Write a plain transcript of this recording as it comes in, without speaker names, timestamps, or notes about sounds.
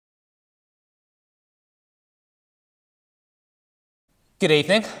Good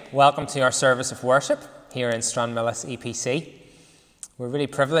evening. Welcome to our service of worship here in Stranmillis EPC. We're really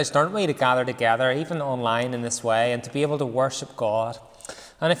privileged, aren't we, to gather together, even online in this way, and to be able to worship God.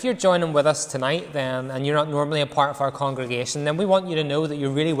 And if you're joining with us tonight, and you're not normally a part of our congregation, then we want you to know that you're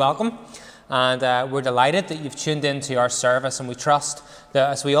really welcome. And we're delighted that you've tuned into our service, and we trust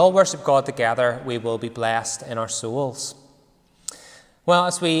that as we all worship God together, we will be blessed in our souls. Well,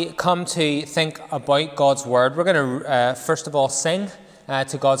 as we come to think about God's Word, we're going to first of all sing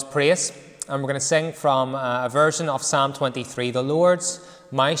to God's praise. And we're going to sing from a version of Psalm 23, "The Lord's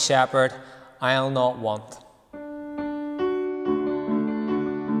my shepherd, I'll not want."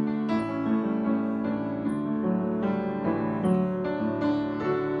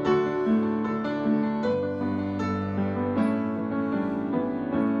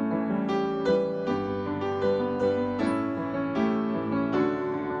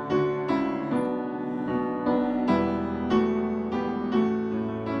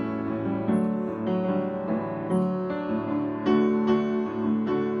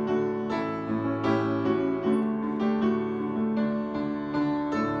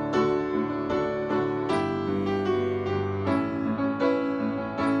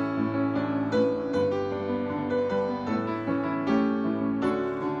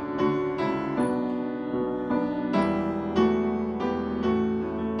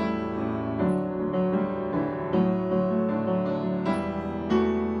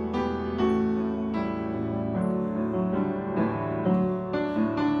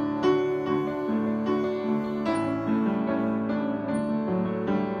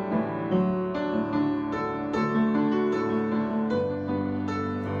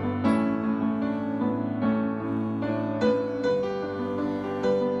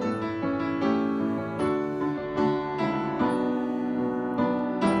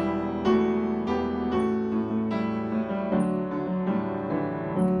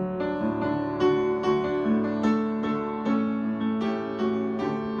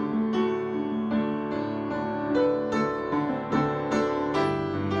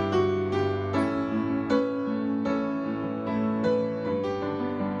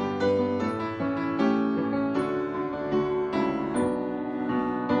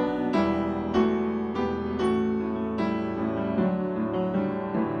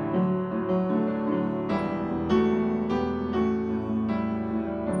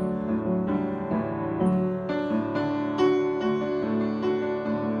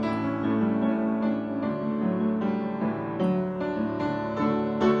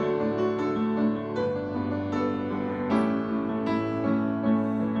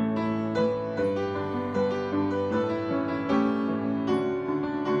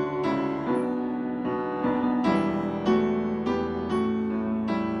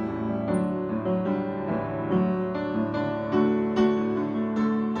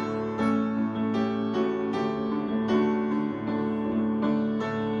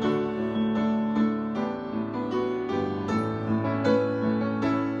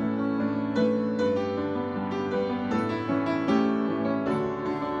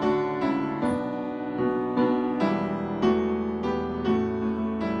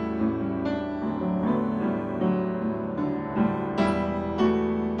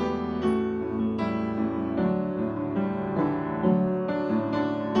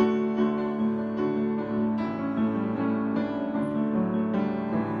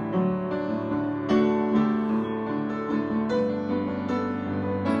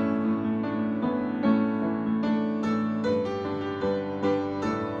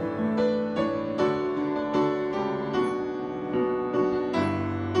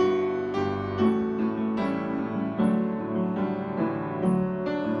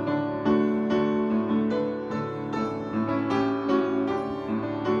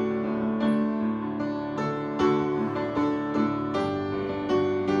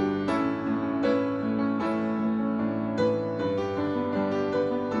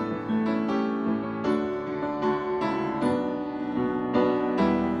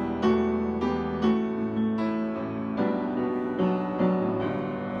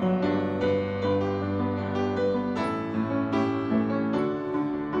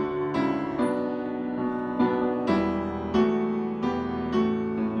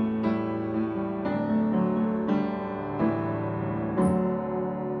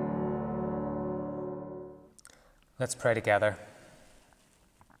 Let's pray together.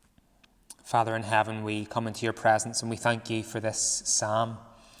 Father in heaven, we come into your presence and we thank you for this psalm.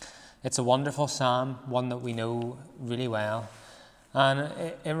 It's a wonderful psalm, one that we know really well. And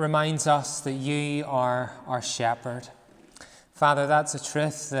it reminds us that you are our shepherd. Father, that's a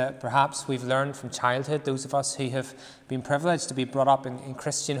truth that perhaps we've learned from childhood, those of us who have been privileged to be brought up in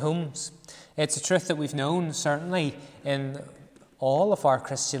Christian homes. It's a truth that we've known, certainly, in all of our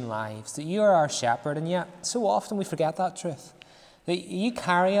Christian lives, that you are our shepherd, and yet so often we forget that truth. That you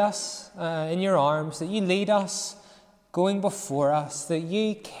carry us in your arms, that you lead us going before us, that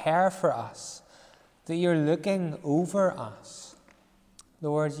you care for us, that you're looking over us.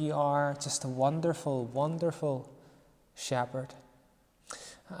 Lord, you are just a wonderful, wonderful shepherd.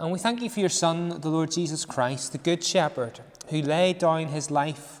 And we thank you for your Son, the Lord Jesus Christ, the Good Shepherd, who laid down his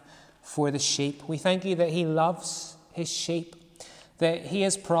life for the sheep. We thank you that he loves his sheep, that he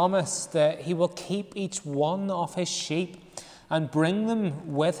has promised that he will keep each one of his sheep and bring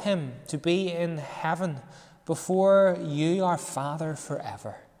them with him to be in heaven before you, our Father,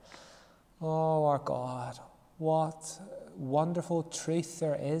 forever. Oh, our God, what wonderful truth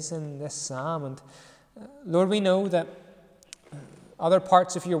there is in this psalm. And Lord, we know that other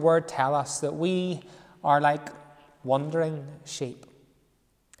parts of your word tell us that we are like wandering sheep.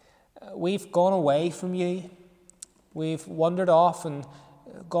 We've gone away from you. We've wandered off and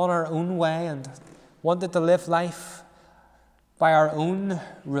gone our own way and wanted to live life by our own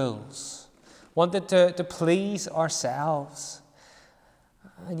rules, wanted to please ourselves.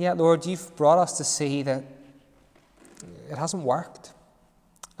 And yet, Lord, you've brought us to see that it hasn't worked,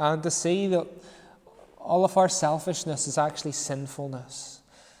 and to see that all of our selfishness is actually sinfulness.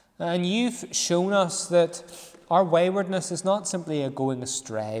 And you've shown us that our waywardness is not simply a going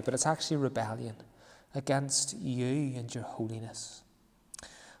astray, but it's actually rebellion against you and your holiness.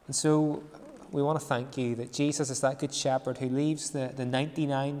 And so we want to thank you that Jesus is that good shepherd who leaves the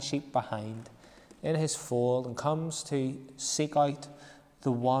 99 sheep behind in his fold and comes to seek out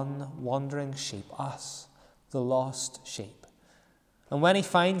the one wandering sheep, us, the lost sheep. And when he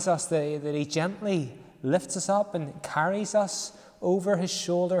finds us, that he gently lifts us up and carries us over his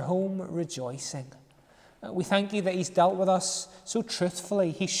shoulder home rejoicing. We thank you that he's dealt with us so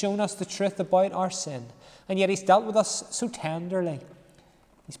truthfully. He's shown us the truth about our sin, and yet he's dealt with us so tenderly.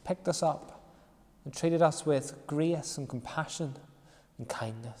 He's picked us up and treated us with grace and compassion and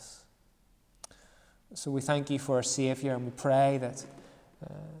kindness. So we thank you for our Saviour, and we pray that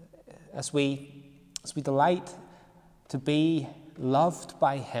as we delight to be loved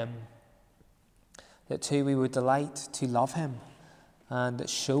by him, that too we would delight to love him and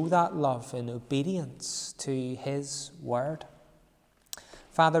show that love in obedience to his word.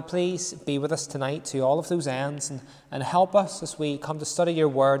 Father, please be with us tonight to all of those ends, and help us as we come to study your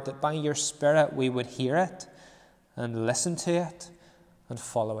word, that by your Spirit we would hear it and listen to it and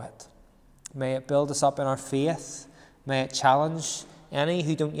follow it. May it build us up in our faith. May it challenge any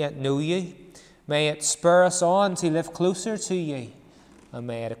who don't yet know you. May it spur us on to live closer to you, and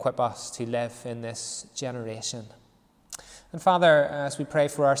may it equip us to live in this generation. And Father, as we pray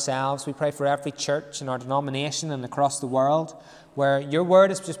for ourselves, we pray for every church in our denomination and across the world where your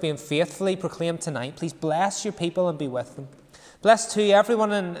word is just being faithfully proclaimed tonight. Please bless your people and be with them. Bless too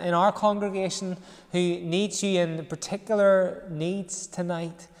everyone in our congregation who needs you in particular needs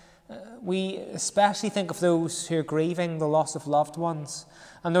tonight. We especially think of those who are grieving the loss of loved ones.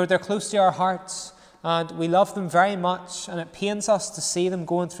 And Lord, they're close to our hearts, and we love them very much, and it pains us to see them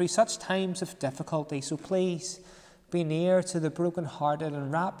going through such times of difficulty. So please be near to the brokenhearted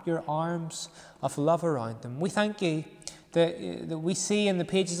and wrap your arms of love around them. We thank you that we see in the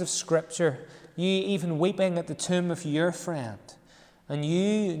pages of Scripture you even weeping at the tomb of your friend, and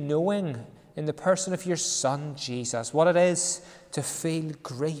you knowing in the person of your Son, Jesus, what it is to feel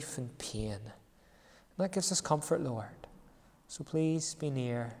grief and pain. And that gives us comfort, Lord. So please be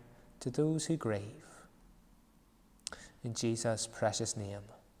near to those who grieve. In Jesus' precious name,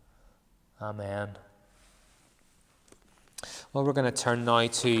 amen. Well, we're going to turn now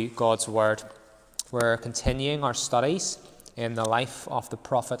to God's Word. We're continuing our studies in the life of the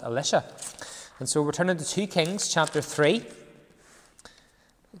prophet Elisha. And so we're turning to 2 Kings chapter 3.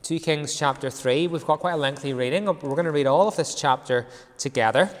 2 Kings chapter 3. We've got quite a lengthy reading. We're going to read all of this chapter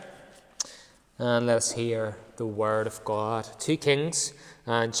together. And let us hear the word of God. 2 Kings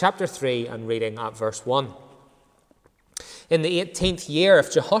and chapter 3, and reading at verse 1. In the 18th year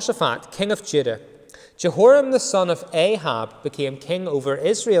of Jehoshaphat, king of Judah, Jehoram the son of Ahab became king over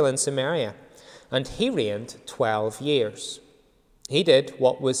Israel in Samaria, and he reigned 12 years. He did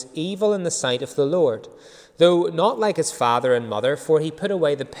what was evil in the sight of the Lord, though not like his father and mother, for he put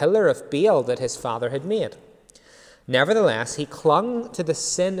away the pillar of Baal that his father had made. Nevertheless, he clung to the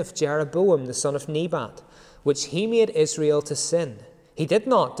sin of Jeroboam the son of Nebat, which he made Israel to sin. He did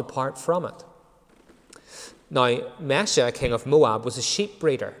not depart from it. Now, Mesha, king of Moab, was a sheep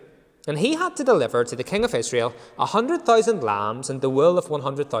breeder. And he had to deliver to the king of Israel 100,000 lambs and the wool of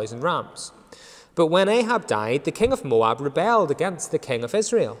 100,000 rams. But when Ahab died, the king of Moab rebelled against the king of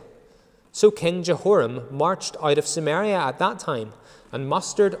Israel. So King Jehoram marched out of Samaria at that time and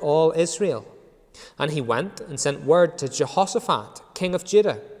mustered all Israel. And he went and sent word to Jehoshaphat, king of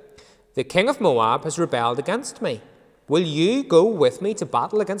Judah, "The king of Moab has rebelled against me. Will you go with me to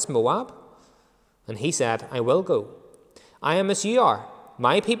battle against Moab?" And he said, "I will go. I am as you are.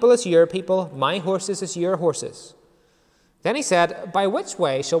 My people is your people, my horses is your horses." Then he said, "By which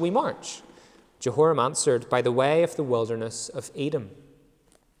way shall we march?" Jehoram answered, "By the way of the wilderness of Edom."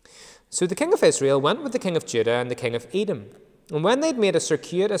 So the king of Israel went with the king of Judah and the king of Edom. And when they'd made a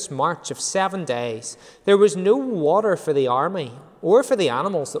circuitous march of 7 days, there was no water for the army or for the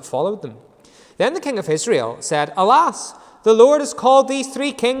animals that followed them. Then the king of Israel said, "Alas, the Lord has called these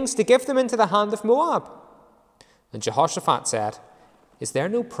 3 kings to give them into the hand of Moab." And Jehoshaphat said, "Is there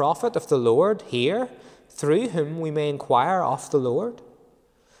no prophet of the Lord here, through whom we may inquire of the Lord?"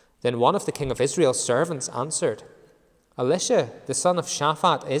 Then one of the king of Israel's servants answered, "Elisha, the son of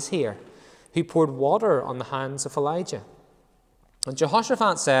Shaphat, is here, who poured water on the hands of Elijah." And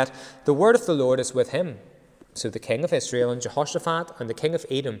Jehoshaphat said, "The word of the Lord is with him." So the king of Israel and Jehoshaphat and the king of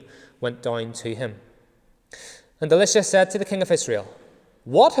Edom went down to him. And Elisha said to the king of Israel,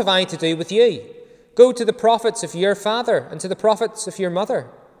 "What have I to do with you? Go to the prophets of your father and to the prophets of your mother."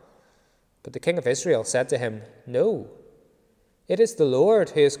 But the king of Israel said to him, "No, it is the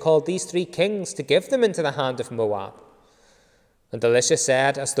Lord who has called these 3 kings to give them into the hand of Moab." And Elisha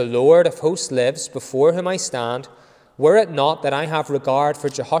said, "As the Lord of hosts lives, before whom I stand, were it not that I have regard for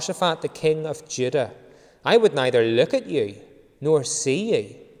Jehoshaphat the king of Judah, I would neither look at you nor see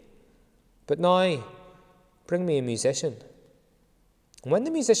you. But now bring me a musician." And when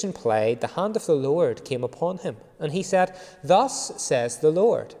the musician played, the hand of the Lord came upon him, and he said, "Thus says the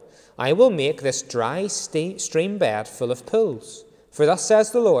Lord, I will make this dry stream bed full of pools. For thus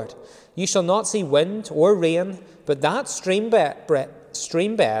says the Lord, you shall not see wind or rain, but that stream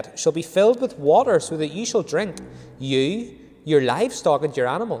bed shall be filled with water, so that you shall drink, you, your livestock, and your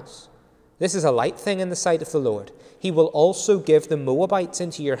animals. This is a light thing in the sight of the Lord. He will also give the Moabites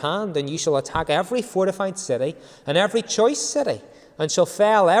into your hand, and you shall attack every fortified city and every choice city, and shall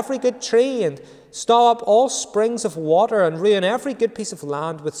fell every good tree, and stop up all springs of water, and ruin every good piece of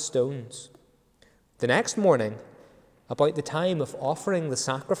land with stones." The next morning, about the time of offering the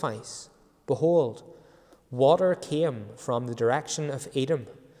sacrifice, behold, water came from the direction of Edom,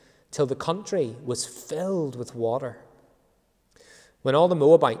 till the country was filled with water. When all the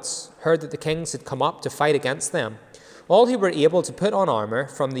Moabites heard that the kings had come up to fight against them, all who were able to put on armour,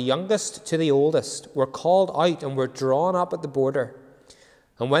 from the youngest to the oldest, were called out and were drawn up at the border.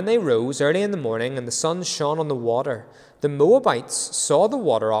 And when they rose early in the morning and the sun shone on the water, the Moabites saw the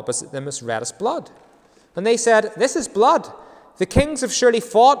water opposite them as red as blood. And they said, "This is blood. The kings have surely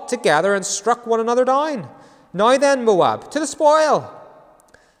fought together and struck one another down. Now then, Moab, to the spoil."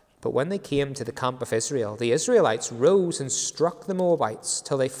 But when they came to the camp of Israel, the Israelites rose and struck the Moabites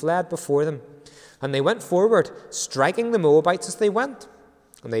till they fled before them. And they went forward, striking the Moabites as they went.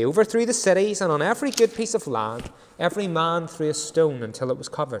 And they overthrew the cities, and on every good piece of land, every man threw a stone until it was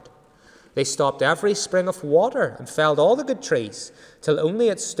covered. They stopped every spring of water, and felled all the good trees, till only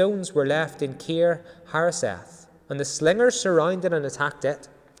its stones were left in Kir Hareseth, and the slingers surrounded and attacked it.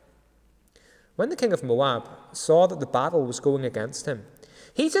 When the king of Moab saw that the battle was going against him,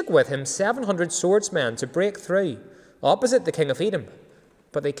 he took with him 700 swordsmen to break through, opposite the king of Edom,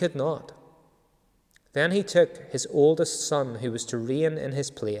 but they could not. Then he took his oldest son, who was to reign in his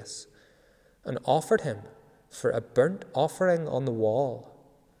place, and offered him for a burnt offering on the wall.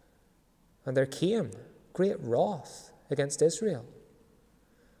 And there came great wrath against Israel.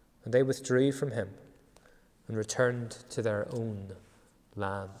 And they withdrew from him and returned to their own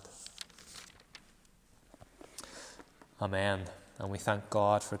land. Amen. And we thank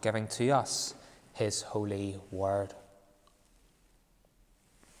God for giving to us his holy word.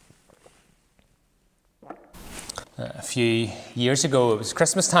 A few years ago, it was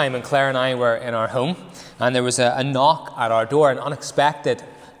Christmas time, and Claire and I were in our home, and there was a knock at our door, an unexpected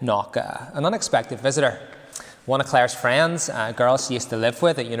knock, an unexpected visitor. One of Claire's friends, a girl she used to live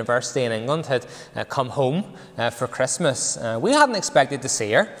with at university in England, had come home for Christmas. We hadn't expected to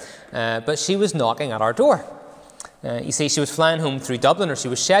see her, but she was knocking at our door. You see, she was flying home through Dublin, or she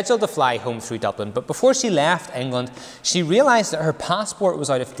was scheduled to fly home through Dublin, but before she left England, she realised that her passport was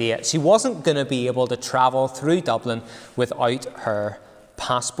out of date. She wasn't going to be able to travel through Dublin without her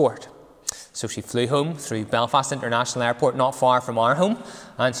passport. So she flew home through Belfast International Airport, not far from our home,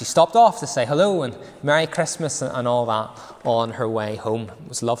 and she stopped off to say hello and Merry Christmas and all that on her way home. It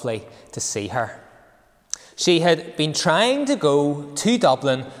was lovely to see her. She had been trying to go to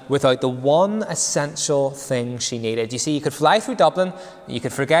Dublin without the one essential thing she needed. You see, you could fly through Dublin, you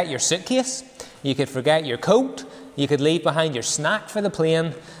could forget your suitcase, you could forget your coat, you could leave behind your snack for the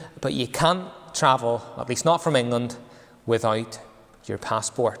plane, but you can't travel, at least not from England, without your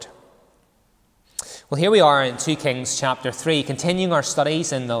passport. Well, here we are in 2 Kings chapter 3, continuing our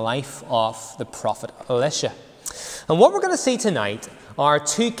studies in the life of the prophet Elisha. And what we're going to see tonight are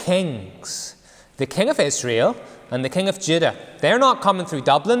 2 kings, the king of Israel and the king of Judah. They're not coming through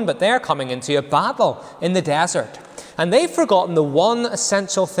Dublin, but they're coming into a battle in the desert. And they've forgotten the one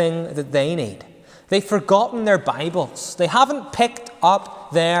essential thing that they need. They've forgotten their Bibles. They haven't picked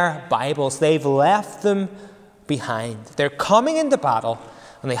up their Bibles. They've left them behind. They're coming into battle,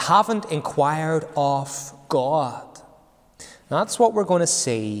 and they haven't inquired of God. That's what we're going to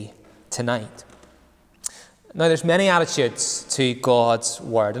see tonight. Now, there's many attitudes to God's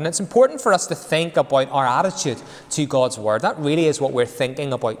Word, and it's important for us to think about our attitude to God's Word. That really is what we're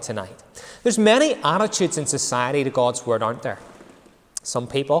thinking about tonight. There's many attitudes in society to God's Word, aren't there? Some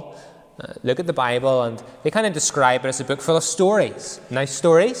people look at the Bible and they kind of describe it as a book full of stories. Nice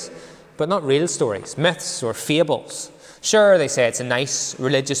stories, but not real stories. Myths or fables. Sure, they say it's a nice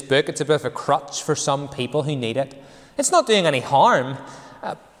religious book. It's a bit of a crutch for some people who need it. It's not doing any harm,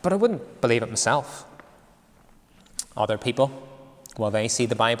 but I wouldn't believe it myself. Other people, well, they see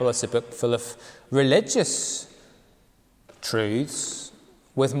the Bible as a book full of religious truths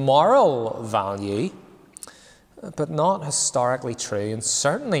with moral value, but not historically true and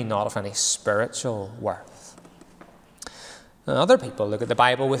certainly not of any spiritual worth. And other people look at the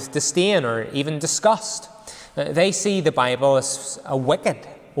Bible with disdain or even disgust. They see the Bible as a wicked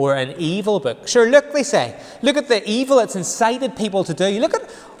or an evil book. Sure, look, they say, look at the evil it's incited people to do. Look at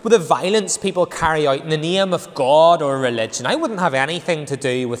the violence people carry out in the name of God or religion. I wouldn't have anything to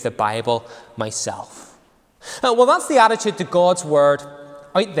do with the Bible myself. Well, that's the attitude to God's Word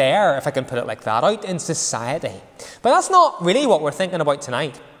out there, if I can put it like that, out in society. But that's not really what we're thinking about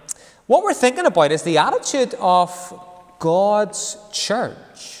tonight. What we're thinking about is the attitude of God's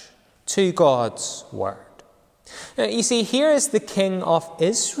church to God's Word. Now, you see, here is the king of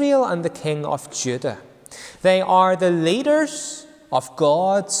Israel and the king of Judah. They are the leaders of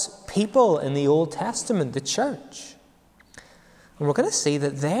God's people in the Old Testament, the church. And we're going to see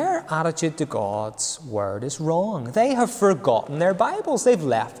that their attitude to God's Word is wrong. They have forgotten their Bibles. They've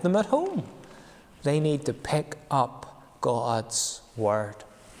left them at home. They need to pick up God's Word.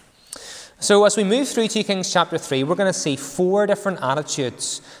 So as we move through 2 Kings chapter 3, we're going to see 4 different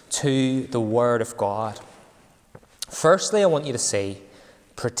attitudes to the Word of God. Firstly, I want you to see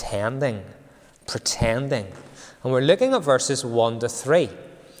pretending. Pretending. And we're looking at verses 1 to 3.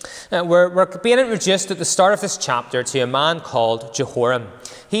 We're being introduced at the start of this chapter to a man called Jehoram.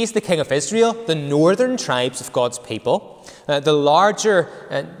 He's the king of Israel, the northern tribes of God's people, the larger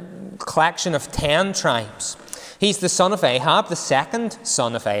collection of 10 tribes. He's the son of Ahab, the second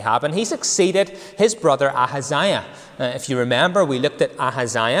son of Ahab, and he succeeded his brother Ahaziah. If you remember, we looked at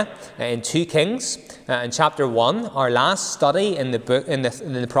Ahaziah in 2 Kings in chapter 1, our last study in the book in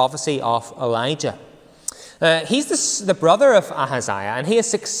the prophecy of Elijah. He's the brother of Ahaziah, and he has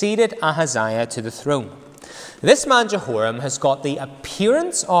succeeded Ahaziah to the throne. This man Jehoram has got the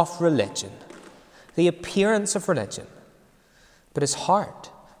appearance of religion, but his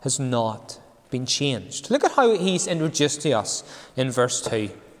heart has not been changed. Look at how he's introduced to us in verse 2.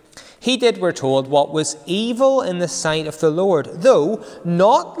 He did, we're told, what was evil in the sight of the Lord, though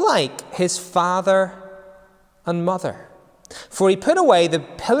not like his father and mother. For he put away the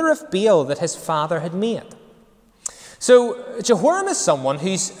pillar of Baal that his father had made. So Jehoram is someone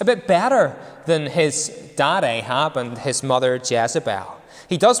who's a bit better than his dad Ahab and his mother Jezebel.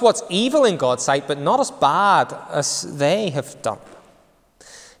 He does what's evil in God's sight, but not as bad as they have done.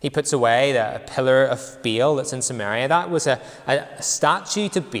 He puts away the pillar of Baal that's in Samaria. That was a statue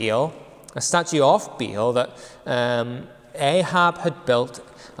to Baal, a statue of Baal that Ahab had built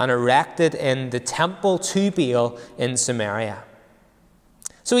and erected in the temple to Baal in Samaria.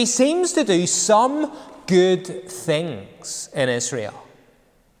 So he seems to do some good things in Israel.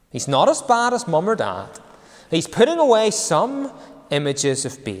 He's not as bad as mum or dad. He's putting away some images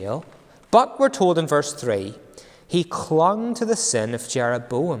of Baal, but we're told in verse 3, he clung to the sin of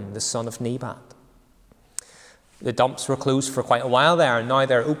Jeroboam, the son of Nebat. The dumps were closed for quite a while there, and now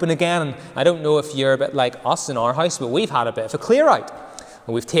they're open again. And I don't know if you're a bit like us in our house, but we've had a bit of a clear out.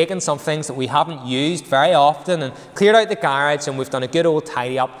 And we've taken some things that we haven't used very often and cleared out the garage, and we've done a good old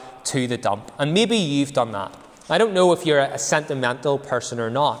tidy up to the dump. And maybe you've done that. I don't know if you're a sentimental person or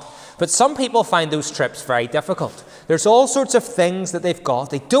not, but some people find those trips very difficult. There's all sorts of things that they've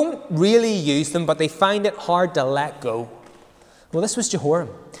got. They don't really use them, but they find it hard to let go. Well, this was Jehoram.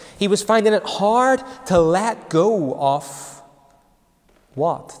 He was finding it hard to let go of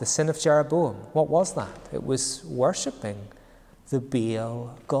what? The sin of Jeroboam. What was that? It was worshipping the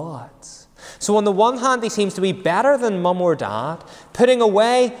Baal gods. So on the one hand, he seems to be better than mum or dad, putting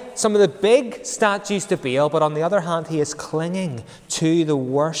away some of the big statues to Baal, but on the other hand, he is clinging to the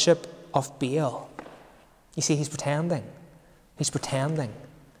worship of Baal. You see, he's pretending. He's pretending.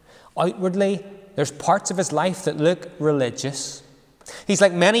 Outwardly, there's parts of his life that look religious. He's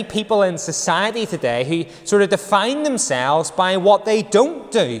like many people in society today who sort of define themselves by what they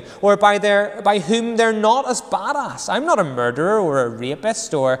don't do, or by whom they're not as badass. I'm not a murderer or a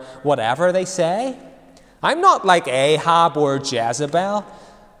rapist or whatever they say. I'm not like Ahab or Jezebel.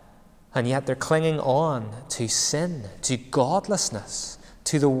 And yet they're clinging on to sin, to godlessness,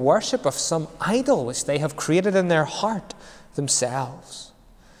 to the worship of some idol which they have created in their heart themselves.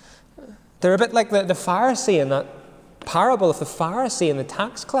 They're a bit like the Pharisee in that parable of the Pharisee and the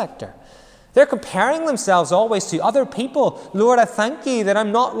tax collector. They're comparing themselves always to other people. Lord, I thank you that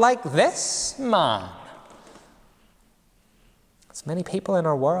I'm not like this man. There's many people in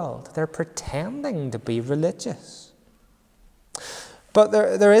our world. They're pretending to be religious. But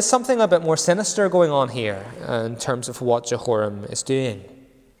there is something a bit more sinister going on here in terms of what Jehoram is doing.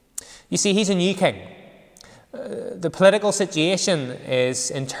 You see, he's a new king. The political situation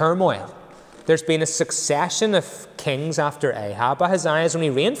is in turmoil. There's been a succession of kings after Ahab. Ahaziah has only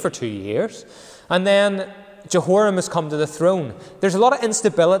reigned for 2 years. And then Jehoram has come to the throne. There's a lot of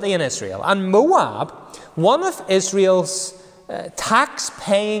instability in Israel. And Moab, one of Israel's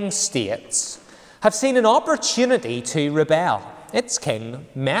tax-paying states, have seen an opportunity to rebel. Its king,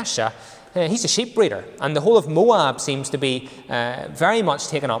 Mesha, he's a sheep breeder. And the whole of Moab seems to be very much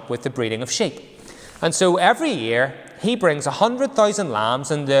taken up with the breeding of sheep. And so every year, he brings 100,000 lambs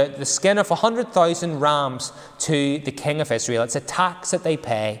and the skin of 100,000 rams to the king of Israel. It's a tax that they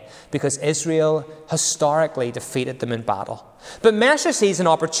pay because Israel historically defeated them in battle. But Mesha sees an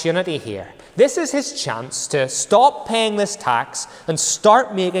opportunity here. This is his chance to stop paying this tax and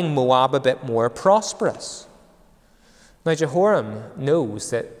start making Moab a bit more prosperous. Now Jehoram knows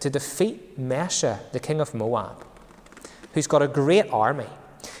that to defeat Mesha, the king of Moab, who's got a great army,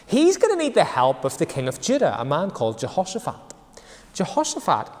 he's going to need the help of the king of Judah, a man called Jehoshaphat.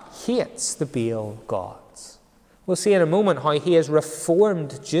 Jehoshaphat hates the Baal gods. We'll see in a moment how he has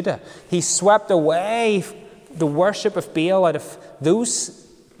reformed Judah. He swept away the worship of Baal out of those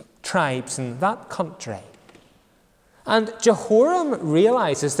tribes in that country. And Jehoram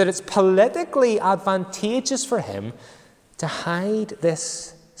realizes that it's politically advantageous for him to hide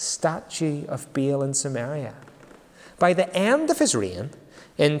this statue of Baal in Samaria. By the end of his reign,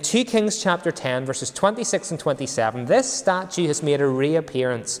 in 2 Kings chapter 10, verses 26 and 27, this statue has made a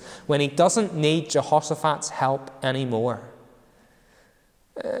reappearance when he doesn't need Jehoshaphat's help anymore.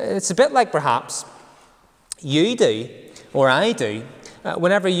 It's a bit like perhaps you do, or I do,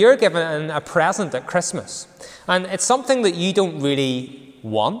 whenever you're given a present at Christmas. And it's something that you don't really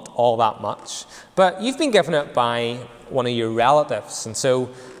want all that much, but you've been given it by one of your relatives. And so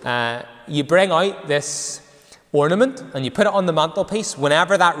you bring out this ornament and you put it on the mantelpiece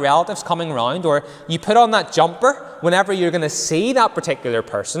whenever that relative's coming round, or you put on that jumper whenever you're going to see that particular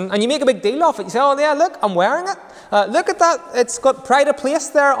person, and you make a big deal of it. You say, oh yeah, look, I'm wearing it. Look at that, it's got pride of place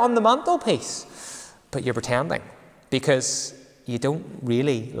there on the mantelpiece. But you're pretending because you don't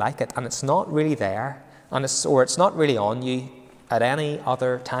really like it, and it's not really there, and it's not really on you at any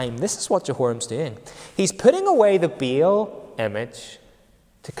other time. This is what Jehoram's doing. He's putting away the Baal image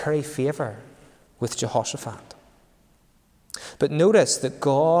to curry favour with Jehoshaphat. But notice that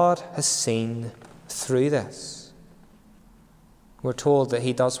God has seen through this. We're told that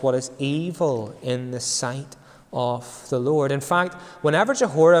he does what is evil in the sight of the Lord. In fact, whenever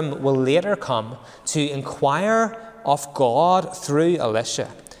Jehoram will later come to inquire of God through Elisha,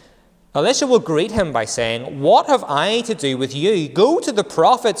 Elisha will greet him by saying, what have I to do with you? Go to the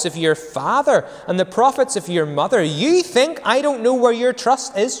prophets of your father and the prophets of your mother. You think I don't know where your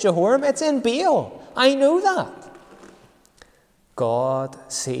trust is, Jehoram? It's in Baal. I know that. God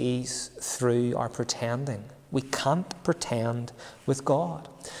sees through our pretending. We can't pretend with God.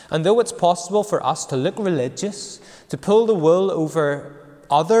 And though it's possible for us to look religious, to pull the wool over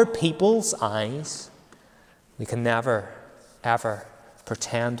other people's eyes, we can never, ever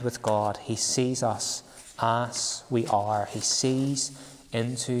pretend with God. He sees us as we are. He sees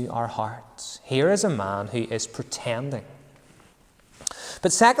into our hearts. Here is a man who is pretending.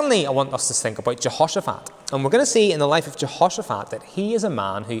 But secondly, I want us to think about Jehoshaphat. And we're going to see in the life of Jehoshaphat that he is a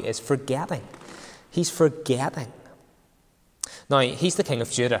man who is forgetting. He's forgetting. Now, he's the king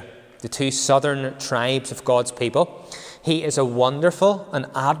of Judah, the two southern tribes of God's people. He is a wonderful and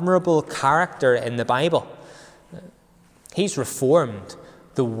admirable character in the Bible. He's reformed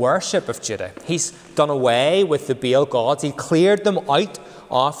the worship of Judah. He's done away with the Baal gods. He cleared them out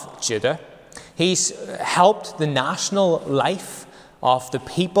of Judah. He's helped the national life of the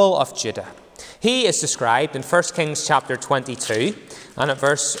people of Judah. He is described in 1 Kings chapter 22 and at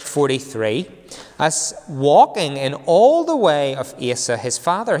verse 43 as walking in all the way of Asa his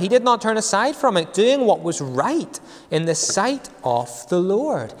father. He did not turn aside from it, doing what was right in the sight of the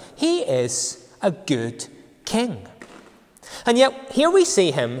Lord. He is a good king. And yet here we see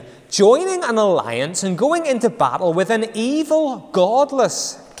him joining an alliance and going into battle with an evil,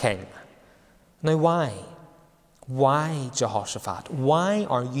 godless king. Now why? Why, Jehoshaphat? Why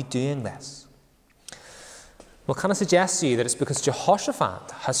are you doing this? Well, can I suggest to you that it's because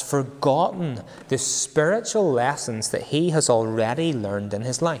Jehoshaphat has forgotten the spiritual lessons that he has already learned in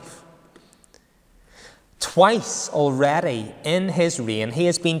his life. Twice already in his reign, he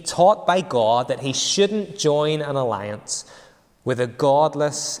has been taught by God that he shouldn't join an alliance with a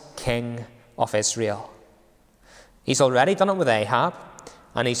godless king of Israel. He's already done it with Ahab,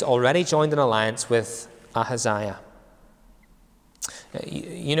 and he's already joined an alliance with Ahaziah.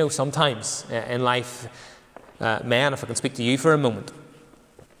 You know, sometimes in life, men, if I can speak to you for a moment,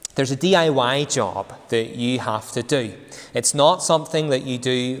 there's a DIY job that you have to do. It's not something that you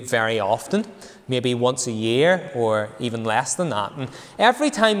do very often, maybe once a year or even less than that. And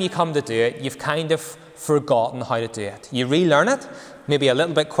every time you come to do it, you've kind of forgotten how to do it. You relearn it, maybe a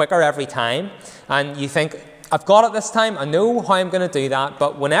little bit quicker every time, and you think, I've got it this time, I know how I'm going to do that,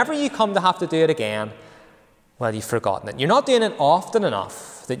 but whenever you come to have to do it again, well, you've forgotten it. You're not doing it often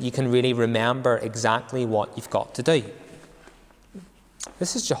enough that you can really remember exactly what you've got to do.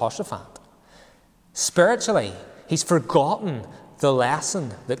 This is Jehoshaphat. Spiritually, he's forgotten the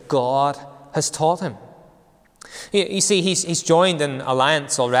lesson that God has taught him. You see, he's joined an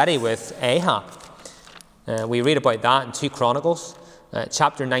alliance already with Ahab. We read about that in 2 Chronicles,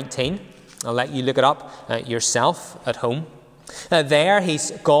 chapter 19. I'll let you look it up yourself at home. There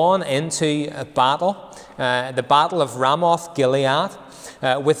he's gone into a battle, the battle of Ramoth Gilead,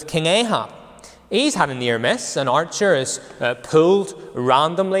 with King Ahab. He's had a near miss. An archer is pulled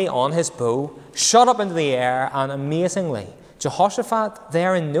randomly on his bow, shot up into the air, and amazingly, Jehoshaphat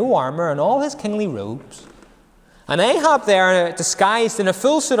there in no armour and all his kingly robes, and Ahab there disguised in a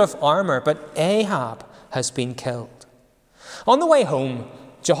full suit of armour, but Ahab has been killed. On the way home,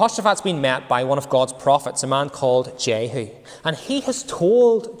 Jehoshaphat's been met by one of God's prophets, a man called Jehu, and he has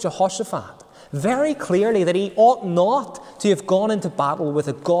told Jehoshaphat very clearly that he ought not to have gone into battle with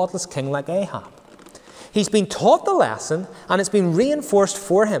a godless king like Ahab. He's been taught the lesson and it's been reinforced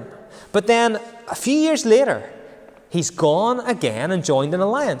for him. But then a few years later, he's gone again and joined an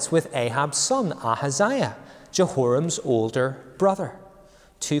alliance with Ahab's son, Ahaziah, Jehoram's older brother.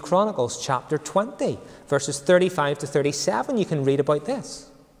 2 Chronicles chapter 20, verses 35 to 37, you can read about this.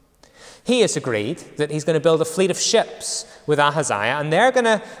 He has agreed that he's going to build a fleet of ships with Ahaziah, and they're going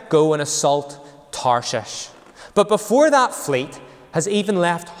to go and assault Tarshish. But before that fleet has even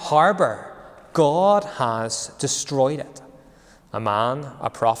left harbour, God has destroyed it. A man, a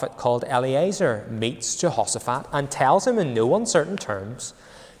prophet called Eleazar, meets Jehoshaphat and tells him in no uncertain terms,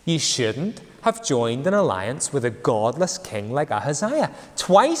 you shouldn't have joined an alliance with a godless king like Ahaziah.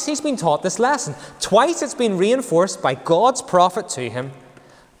 Twice he's been taught this lesson. Twice it's been reinforced by God's prophet to him.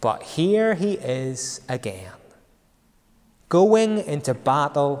 But here he is again, going into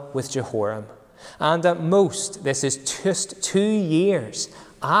battle with Jehoram. And at most, this is just 2 years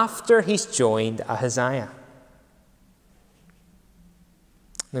after he's joined Ahaziah.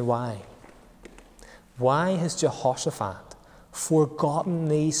 Now why? Why has Jehoshaphat forgotten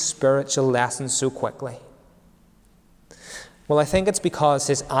these spiritual lessons so quickly? Well, I think it's because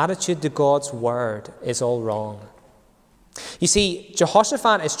his attitude to God's word is all wrong. You see,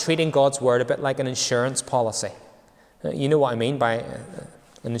 Jehoshaphat is treating God's word a bit like an insurance policy. You know what I mean by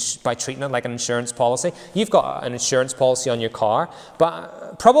treating it like an insurance policy. You've got an insurance policy on your car,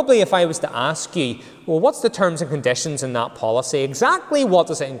 but probably if I was to ask you, well, what's the terms and conditions in that policy? Exactly what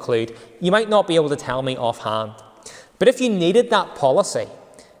does it include? You might not be able to tell me offhand. But if you needed that policy,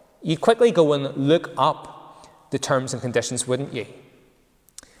 you'd quickly go and look up the terms and conditions, wouldn't you?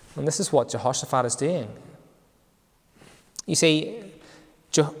 And this is what Jehoshaphat is doing. You see,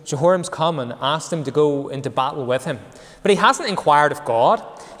 Jehoram's come and asked him to go into battle with him. But he hasn't inquired of God.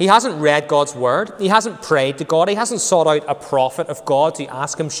 He hasn't read God's word. He hasn't prayed to God. He hasn't sought out a prophet of God to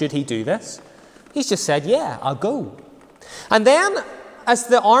ask him, should he do this? He's just said, yeah, I'll go. And then, as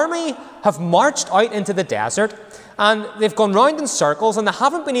the army have marched out into the desert, and they've gone round in circles, and they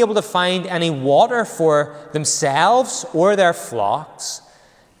haven't been able to find any water for themselves or their flocks,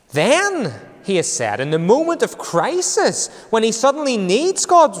 then he has said, in the moment of crisis, when he suddenly needs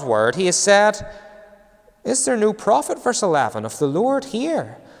God's word, he has said, is there no prophet, verse 11, of the Lord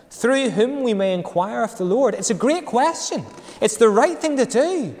here, through whom we may inquire of the Lord? It's a great question. It's the right thing to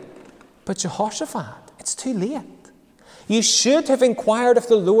do. But Jehoshaphat, it's too late. You should have inquired of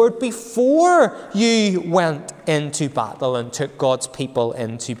the Lord before you went into battle and took God's people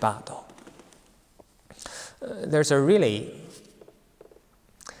into battle. There's a really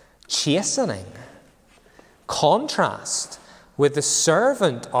chastening contrast with the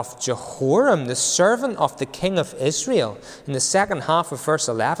servant of Jehoram, the servant of the king of Israel. In the second half of verse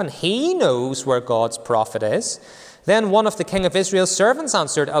 11, he knows where God's prophet is. Then one of the king of Israel's servants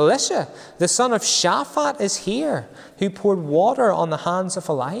answered, Elisha, the son of Shaphat, is here, who poured water on the hands of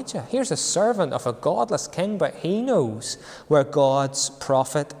Elijah. Here's a servant of a godless king, but he knows where God's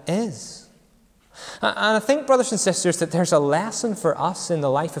prophet is. And I think, brothers and sisters, that there's a lesson for us in the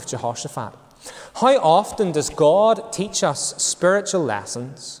life of Jehoshaphat. How often does God teach us spiritual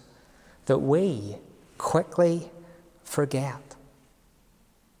lessons that we quickly forget?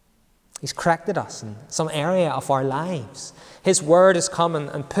 He's corrected us in some area of our lives. His word has come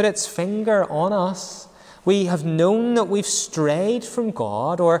and put its finger on us. We have known that we've strayed from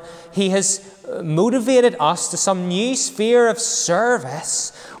God, or he has motivated us to some new sphere of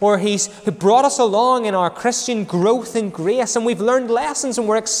service, or he's brought us along in our Christian growth in grace, and we've learned lessons and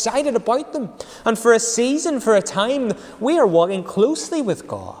we're excited about them. And for a season, for a time, we are walking closely with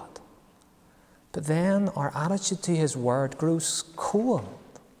God. But then our attitude to his word grows cold.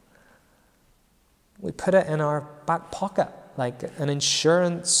 We put it in our back pocket like an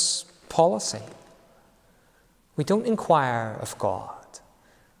insurance policy. We don't inquire of God.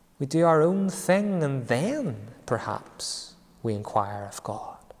 We do our own thing, and then perhaps we inquire of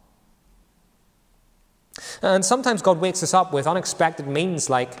God. And sometimes God wakes us up with unexpected means,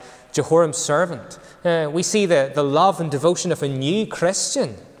 like Jehoram's servant. We see the love and devotion of a new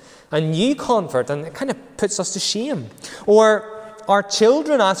Christian, a new convert, and it kind of puts us to shame. Or our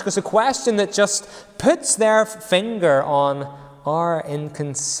children ask us a question that just puts their finger on our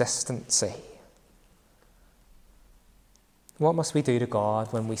inconsistency. What must we do to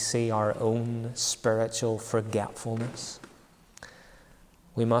God when we see our own spiritual forgetfulness?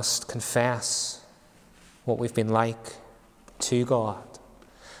 We must confess what we've been like to God.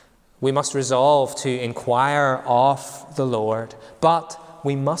 We must resolve to inquire of the Lord. But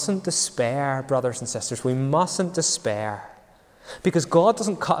we mustn't despair, brothers and sisters. We mustn't despair. Because God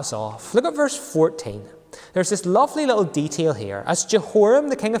doesn't cut us off. Look at verse 14. There's this lovely little detail here. As Jehoram,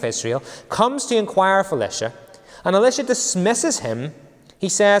 the king of Israel, comes to inquire of Elisha, and Elisha dismisses him, he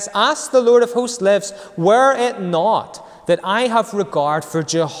says, As the Lord of hosts lives, were it not that I have regard for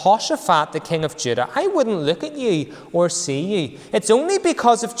Jehoshaphat, the king of Judah, I wouldn't look at you or see you. It's only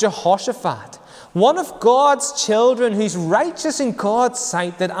because of Jehoshaphat, one of God's children who's righteous in God's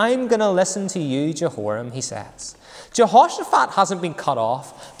sight, that I'm going to listen to you, Jehoram, he says. Jehoshaphat hasn't been cut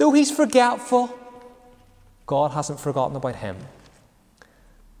off. Though he's forgetful, God hasn't forgotten about him.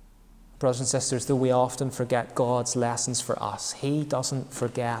 Brothers and sisters, though we often forget God's lessons for us, he doesn't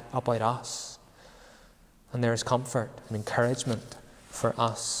forget about us. And there is comfort and encouragement for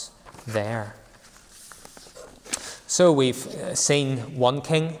us there. So we've seen one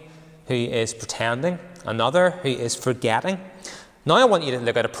king who is pretending, another who is forgetting. Now I want you to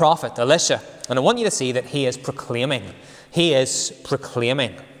look at a prophet, Elisha, and I want you to see that he is proclaiming. He is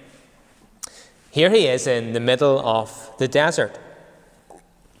proclaiming. Here he is in the middle of the desert.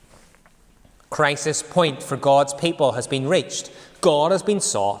 Crisis point for God's people has been reached. God has been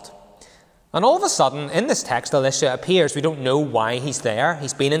sought. And all of a sudden, in this text, Elisha appears. We don't know why he's there.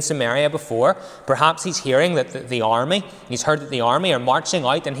 He's been in Samaria before. Perhaps he's hearing that he's heard that the army are marching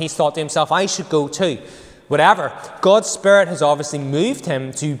out, and he's thought to himself, I should go too. Whatever, God's Spirit has obviously moved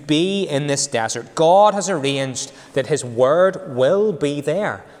him to be in this desert. God has arranged that his word will be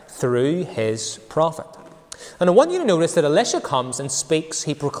there through his prophet. And I want you to notice that Elisha comes and speaks.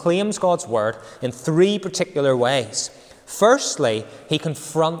 He proclaims God's word in three particular ways. Firstly, he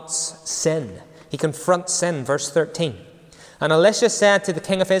confronts sin. He confronts sin, verse 13. And Elisha said to the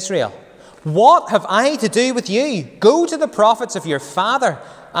king of Israel, What have I to do with you? Go to the prophets of your father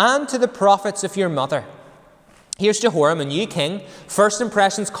and to the prophets of your mother. Here's Jehoram, a new king. First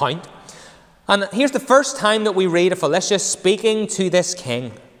impressions count. And here's the first time that we read of Elisha speaking to this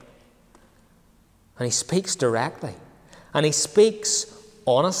king. And he speaks directly. And he speaks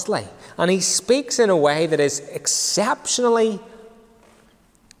honestly. And he speaks in a way that is exceptionally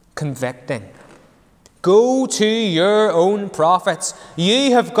convicting. Go to your own prophets.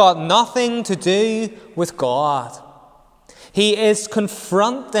 You have got nothing to do with God. He is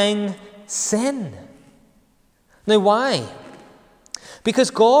confronting sin. Now, why? Because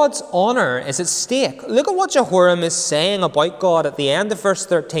God's honour is at stake. Look at what Jehoram is saying about God at the end of verse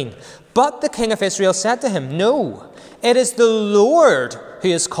 13. But the king of Israel said to him, no, it is the Lord who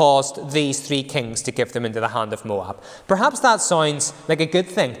has caused these three kings to give them into the hand of Moab. Perhaps that sounds like a good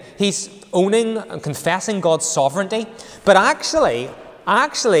thing. He's owning and confessing God's sovereignty. But actually,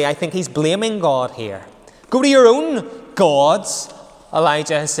 I think he's blaming God here. Go to your own gods,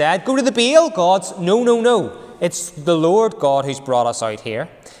 Elijah has said. Go to the Baal gods. No. It's the Lord God who's brought us out here.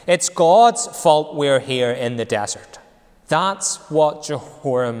 It's God's fault we're here in the desert. That's what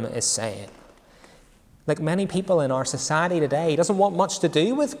Jehoram is saying. Like many people in our society today, he doesn't want much to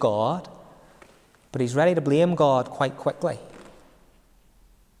do with God, but he's ready to blame God quite quickly.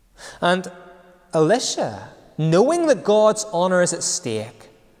 And Elisha, knowing that God's honour is at stake,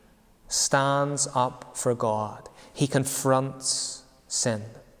 stands up for God. He confronts sin.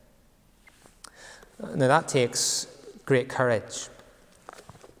 Now that takes great courage.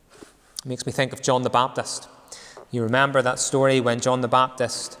 It makes me think of John the Baptist. You remember that story when John the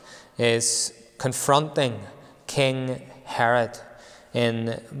Baptist is confronting King Herod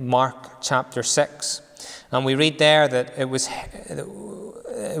in Mark chapter 6. And we read there that it was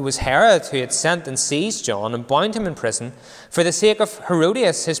Herod who had sent and seized John and bound him in prison for the sake of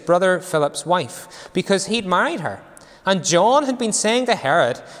Herodias, his brother Philip's wife, because he'd married her. And John had been saying to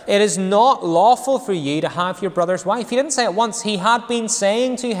Herod, it is not lawful for you to have your brother's wife. He didn't say it once. He had been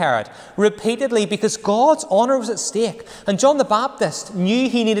saying to Herod repeatedly because God's honour was at stake. And John the Baptist knew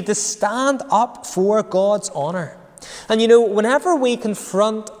he needed to stand up for God's honour. And you know, whenever we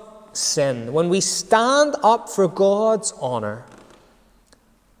confront sin, when we stand up for God's honour,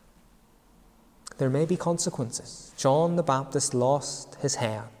 there may be consequences. John the Baptist lost his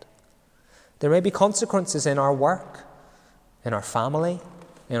head. There may be consequences in our work, in our family,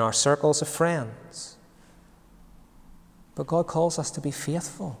 in our circles of friends. But God calls us to be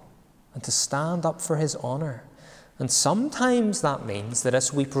faithful and to stand up for his honour. And sometimes that means that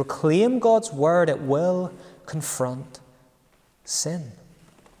as we proclaim God's word, it will confront sin.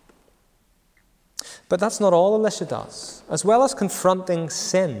 But that's not all Elisha does. As well as confronting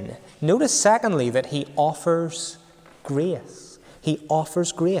sin, notice secondly that he offers grace. He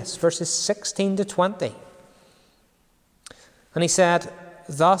offers grace. Verses 16 to 20. And he said,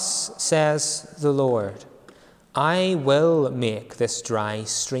 thus says the Lord, I will make this dry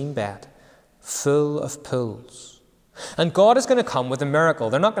stream bed full of pools. And God is going to come with a miracle.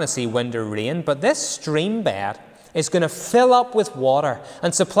 They're not going to see wind or rain, but this stream bed is going to fill up with water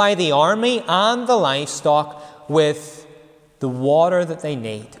and supply the army and the livestock with the water that they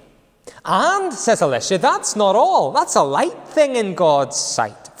need. And, says Elisha, that's not all. That's a light thing in God's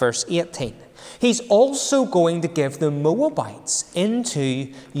sight. Verse 18. He's also going to give the Moabites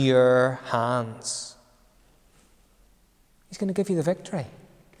into your hands. He's going to give you the victory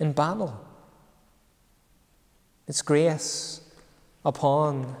in battle. It's grace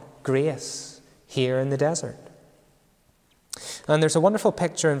upon grace here in the desert. And there's a wonderful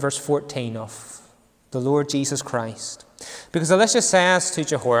picture in verse 14 of the Lord Jesus Christ. Because Elisha says to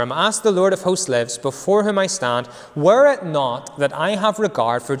Jehoram, as the Lord of hosts lives, before whom I stand, were it not that I have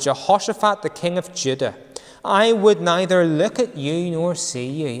regard for Jehoshaphat the king of Judah, I would neither look at you nor see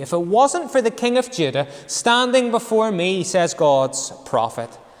you. If it wasn't for the king of Judah standing before me, says God's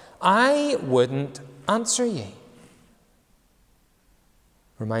prophet, I wouldn't answer you.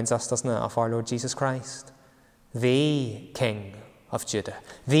 Reminds us, doesn't it, of our Lord Jesus Christ, the King of Judah,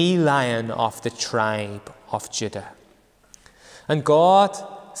 the Lion of the tribe of Judah. And God,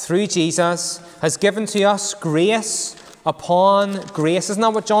 through Jesus, has given to us grace upon grace. Isn't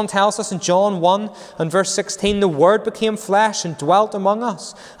that what John tells us in John 1 and verse 16? The Word became flesh and dwelt among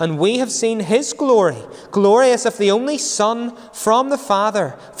us, and we have seen his glory, glory as of the only Son from the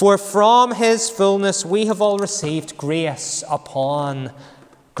Father. For from his fullness we have all received grace upon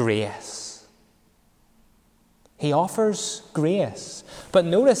grace. He offers grace. But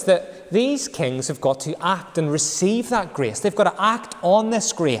notice that these kings have got to act and receive that grace. They've got to act on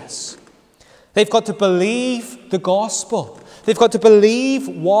this grace. They've got to believe the gospel. They've got to believe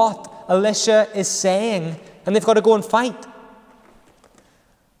what Elisha is saying, and they've got to go and fight.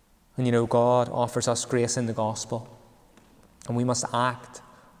 And God offers us grace in the gospel. And we must act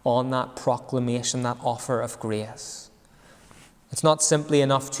on that proclamation, that offer of grace. It's not simply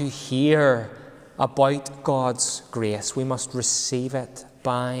enough to hear about God's grace. We must receive it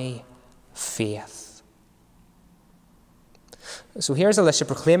by faith. So here's Elisha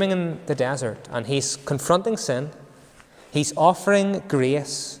proclaiming in the desert, and he's confronting sin. He's offering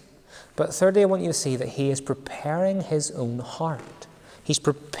grace. But thirdly, I want you to see that he is preparing his own heart. He's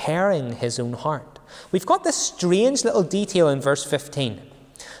preparing his own heart. We've got this strange little detail in verse 15.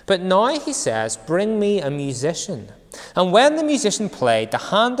 But now he says, bring me a musician. And when the musician played, the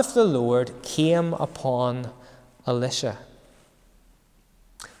hand of the Lord came upon Elisha.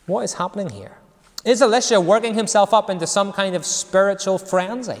 What is happening here? Is Elisha working himself up into some kind of spiritual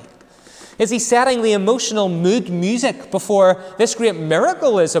frenzy? Is he setting the emotional mood music before this great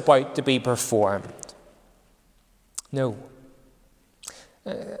miracle is about to be performed? No.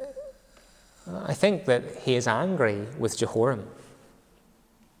 I think that he is angry with Jehoram.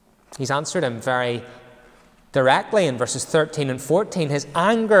 He's answered him very directly in verses 13 and 14. His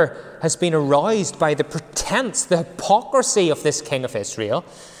anger has been aroused by the pretense, the hypocrisy of this king of Israel.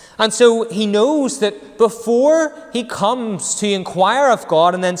 And so he knows that before he comes to inquire of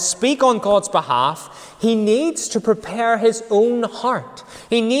God and then speak on God's behalf, he needs to prepare his own heart.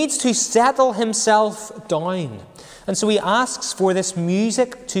 He needs to settle himself down. And so he asks for this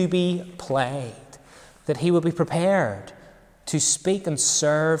music to be played, that he will be prepared to speak and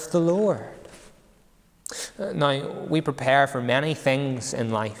serve the Lord. Now, we prepare for many things in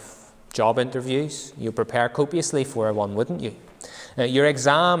life. Job interviews, you prepare copiously for one, wouldn't you? Your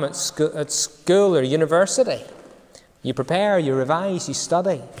exam at school or university, you prepare, you revise, you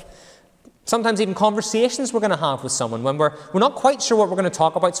study. Sometimes even conversations we're going to have with someone when we're not quite sure what we're going to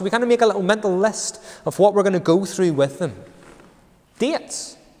talk about, so we kind of make a little mental list of what we're going to go through with them.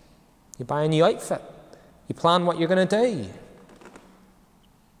 Dates. You buy a new outfit. You plan what you're going to do.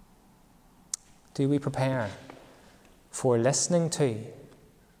 Do we prepare for listening to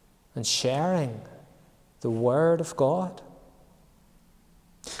and sharing the Word of God?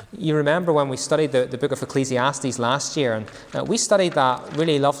 You remember when we studied the book of Ecclesiastes last year, and we studied that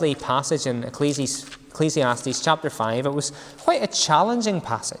really lovely passage in Ecclesiastes chapter 5. It was quite a challenging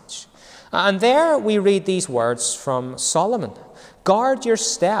passage. And there we read these words from Solomon. Guard your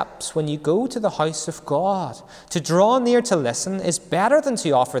steps when you go to the house of God. To draw near to listen is better than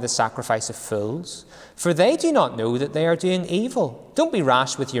to offer the sacrifice of fools, for they do not know that they are doing evil. Don't be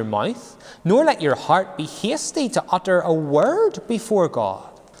rash with your mouth, nor let your heart be hasty to utter a word before God.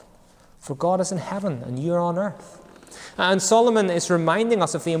 For God is in heaven and you are on earth. And Solomon is reminding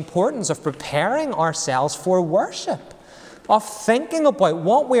us of the importance of preparing ourselves for worship, of thinking about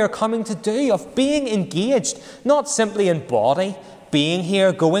what we are coming to do, of being engaged, not simply in body, being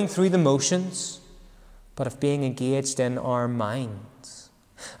here, going through the motions, but of being engaged in our minds.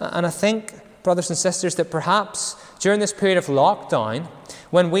 And I think, brothers and sisters, that perhaps during this period of lockdown,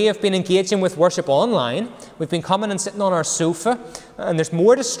 when we have been engaging with worship online, we've been coming and sitting on our sofa, and there's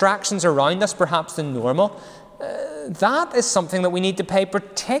more distractions around us perhaps than normal, that is something that we need to pay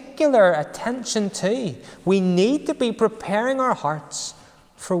particular attention to. We need to be preparing our hearts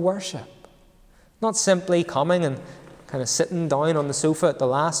for worship. Not simply coming and kind of sitting down on the sofa at the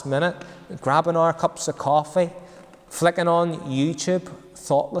last minute, grabbing our cups of coffee, flicking on YouTube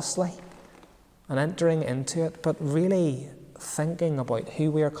thoughtlessly and entering into it, but really thinking about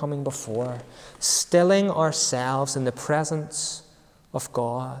who we are coming before, stilling ourselves in the presence of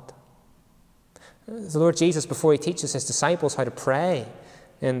God. The Lord Jesus, before he teaches his disciples how to pray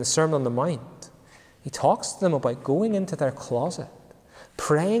in the Sermon on the Mount, he talks to them about going into their closet,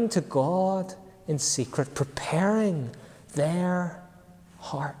 praying to God in secret, preparing their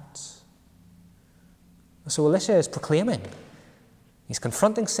hearts. So Elisha is proclaiming. He's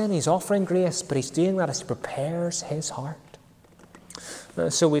confronting sin, he's offering grace, but he's doing that as he prepares his heart.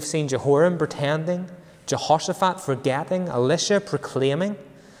 So we've seen Jehoram pretending, Jehoshaphat forgetting, Elisha proclaiming.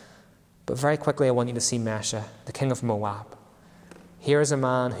 But very quickly I want you to see Mesha, the king of Moab. Here is a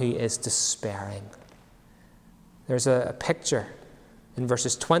man who is despairing. There's a picture in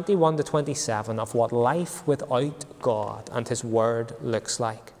verses 21 to 27 of what life without God and his word looks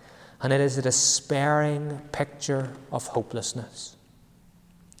like. And it is a despairing picture of hopelessness.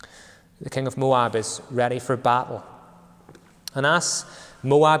 The king of Moab is ready for battle. And as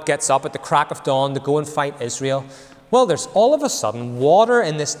Moab gets up at the crack of dawn to go and fight Israel, well, there's all of a sudden water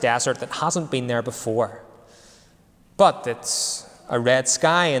in this desert that hasn't been there before. But it's a red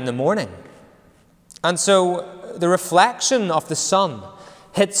sky in the morning. And so the reflection of the sun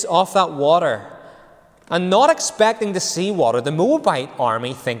hits off that water And not expecting to see water, the Moabite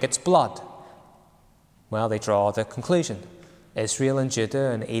army think it's blood. Well, they draw the conclusion. Israel and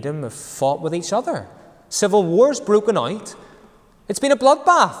Judah and Edom have fought with each other. Civil war's broken out. It's been a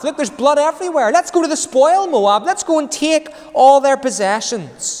bloodbath. Look, there's blood everywhere. Let's go to the spoil, Moab. Let's go and take all their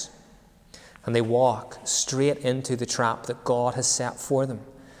possessions. And they walk straight into the trap that God has set for them.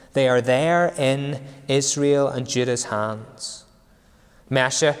 They are there in Israel and Judah's hands.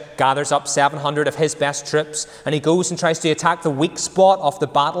 Mesha gathers up 700 of his best troops, and he goes and tries to attack the weak spot of the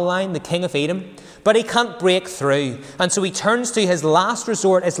battle line, the king of Edom. But he can't break through, and so he turns to his last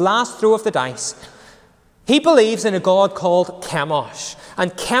resort, his last throw of the dice. He believes in a god called Chemosh,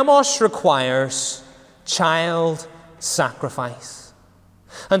 and Chemosh requires child sacrifice.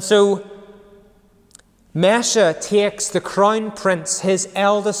 And so Mesha takes the crown prince, his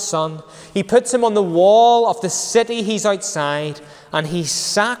eldest son. He puts him on the wall of the city he's outside, and he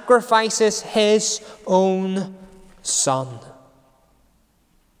sacrifices his own son.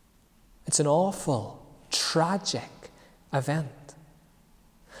 It's an awful, tragic event.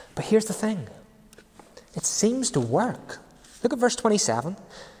 But here's the thing. It seems to work. Look at verse 27.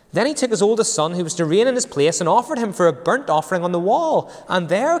 Then he took his oldest son, who was to reign in his place, and offered him for a burnt offering on the wall. And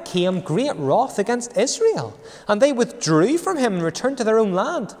there came great wrath against Israel. And they withdrew from him and returned to their own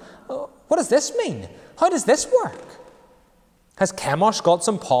land. What does this mean? How does this work? Has Chemosh got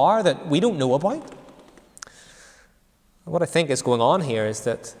some power that we don't know about? What I think is going on here is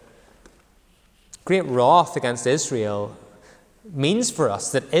that great wrath against Israel means for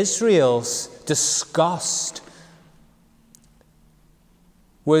us that Israel's disgust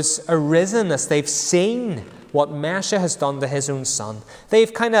was arisen as they've seen what Mesha has done to his own son.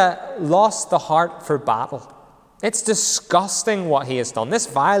 They've kind of lost the heart for battle. It's disgusting what he has done. This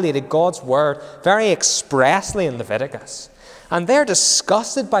violated God's word very expressly in Leviticus. And they're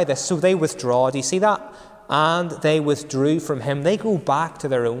disgusted by this, so they withdraw. Do you see that? And they withdrew from him. They go back to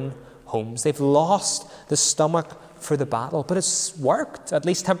their own homes. They've lost the stomach for the battle. But it's worked, at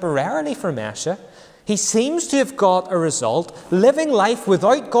least temporarily, for Mesha. He seems to have got a result. Living life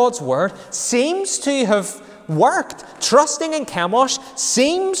without God's word seems to have worked. Trusting in Chemosh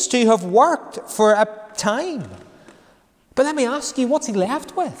seems to have worked for a time. But let me ask you, what's he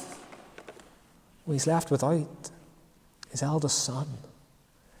left with? Well, he's left without his eldest son.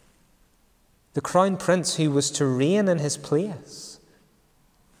 The crown prince who was to reign in his place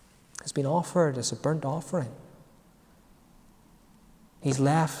has been offered as a burnt offering. He's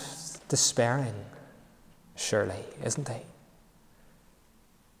left despairing, surely, isn't he?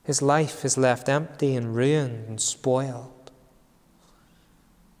 His life is left empty and ruined and spoiled.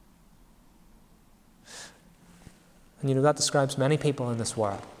 And you know, that describes many people in this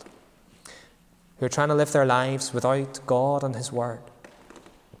world who are trying to live their lives without God and his word.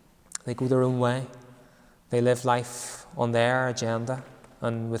 They go their own way. They live life on their agenda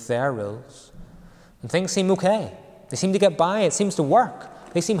and with their rules. And things seem okay. They seem to get by. It seems to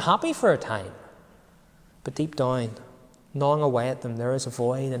work. They seem happy for a time. But deep down, gnawing away at them, there is a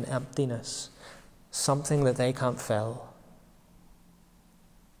void and emptiness, something that they can't fill.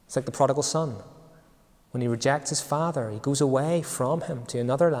 It's like the prodigal son. When he rejects his father, he goes away from him to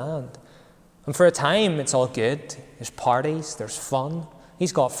another land. And for a time, it's all good. There's parties, there's fun.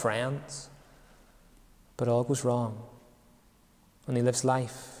 He's got friends. But all goes wrong. And he lives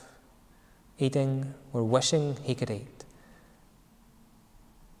life, eating or wishing he could eat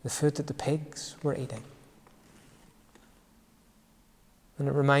the food that the pigs were eating. And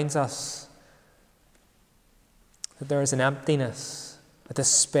it reminds us that there is an emptiness, a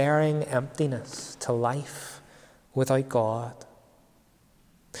despairing emptiness to life without God.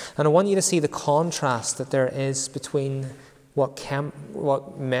 And I want you to see the contrast that there is between what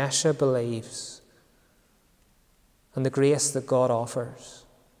Mesha believes and the grace that God offers.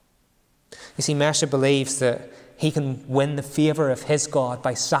 You see, Mesha believes that he can win the favour of his God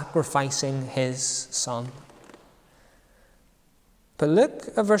by sacrificing his son. But look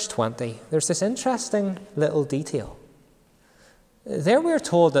at verse 20. There's this interesting little detail. There we are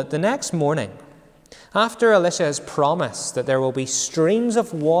told that the next morning, after Elisha has promised that there will be streams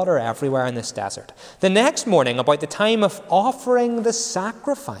of water everywhere in this desert, the next morning, about the time of offering the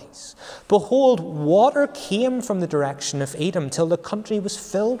sacrifice, behold, water came from the direction of Edom till the country was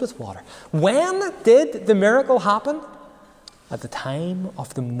filled with water. When did the miracle happen? At the time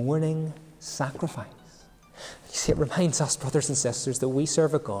of the morning sacrifice. You see, it reminds us, brothers and sisters, that we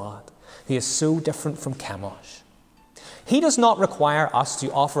serve a God who is so different from Chemosh. He does not require us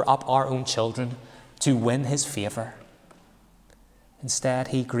to offer up our own children to win his favour. Instead,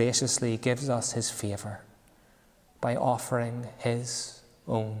 he graciously gives us his favour by offering his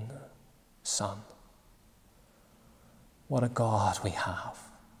own son. What a God we have.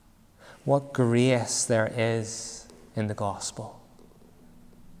 What grace there is in the gospel.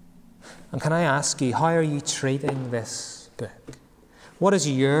 And can I ask you, how are you treating this book? What is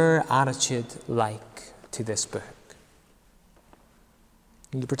your attitude like to this book?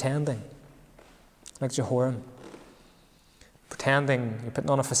 Are you pretending, like Jehoram? Pretending you're putting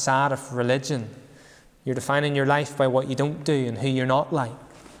on a facade of religion. You're defining your life by what you don't do and who you're not like.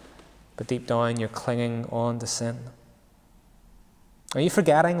 But deep down, you're clinging on to sin. Are you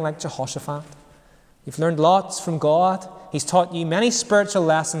forgetting, like Jehoshaphat? You've learned lots from God. He's taught you many spiritual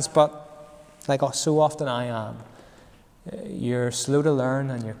lessons, but like so often I am, you're slow to learn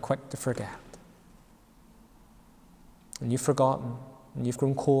and you're quick to forget. And you've forgotten, and you've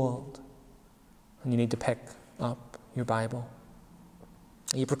grown cold, and you need to pick up your Bible.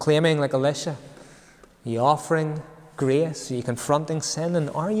 Are you proclaiming like Elisha? Are you offering grace? Are you confronting sin? And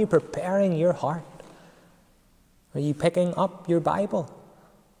are you preparing your heart? Are you picking up your Bible?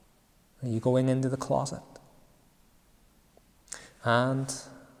 Are you going into the closet?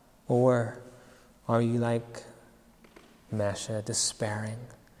 Or are you like Mesha, despairing,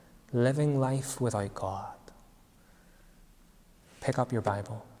 living life without God? Pick up your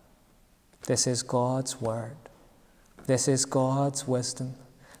Bible. This is God's Word. This is God's wisdom.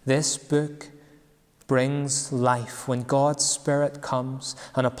 This book brings life when God's Spirit comes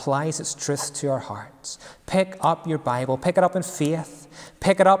and applies its truth to our hearts. Pick up your Bible. Pick it up in faith.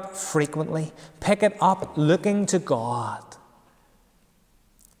 Pick it up frequently. Pick it up looking to God.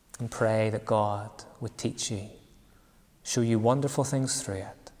 And pray that God would teach you, show you wonderful things through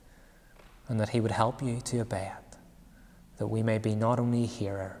it, and that He would help you to obey it, that we may be not only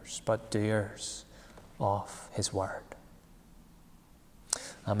hearers, but doers of His Word.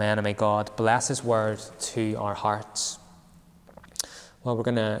 Amen, and may God bless His Word to our hearts. Well, we're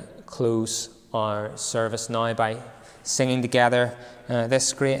going to close our service now by singing together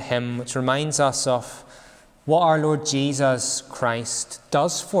this great hymn, which reminds us of what our Lord Jesus Christ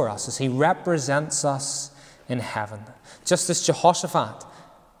does for us as He represents us in heaven. Just as Jehoshaphat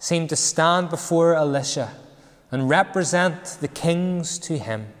seemed to stand before Elisha and represent the kings to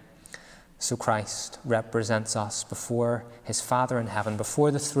him, so Christ represents us before His Father in heaven,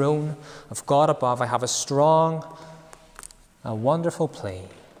 before the throne of God above. I have a strong, a wonderful plea,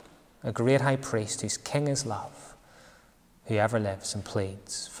 a great high priest whose king is love, who ever lives and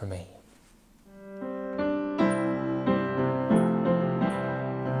pleads for me.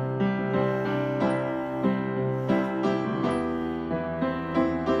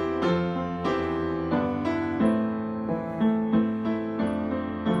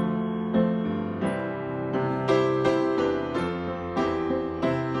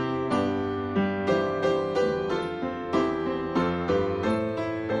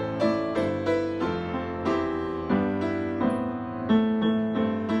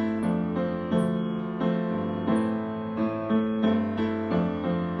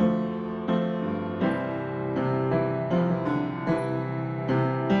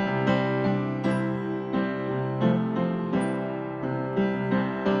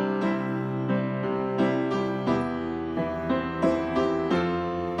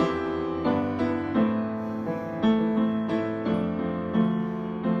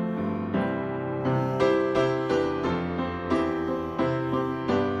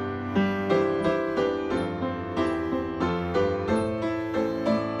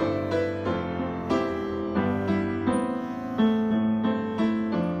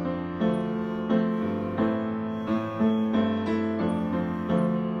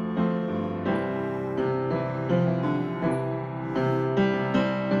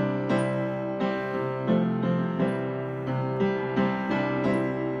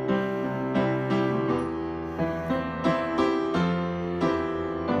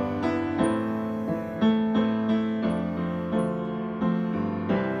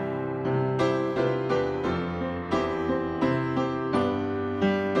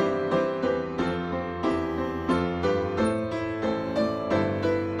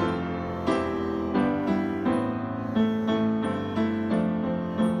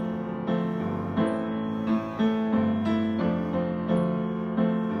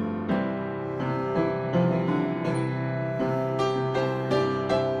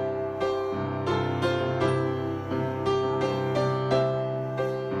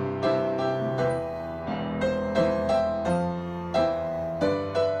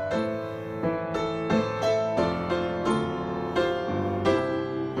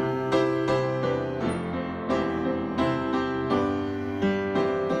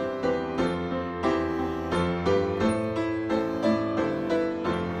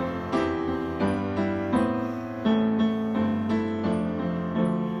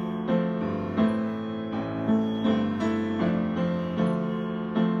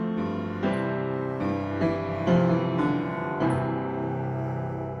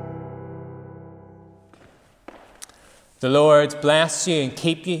 The Lord bless you and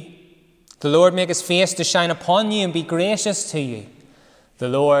keep you. The Lord make his face to shine upon you and be gracious to you. The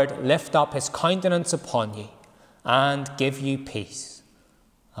Lord lift up his countenance upon you and give you peace.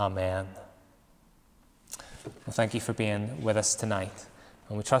 Amen. Well, thank you for being with us tonight.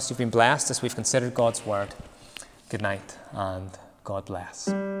 And we trust you've been blessed as we've considered God's word. Good night and God bless.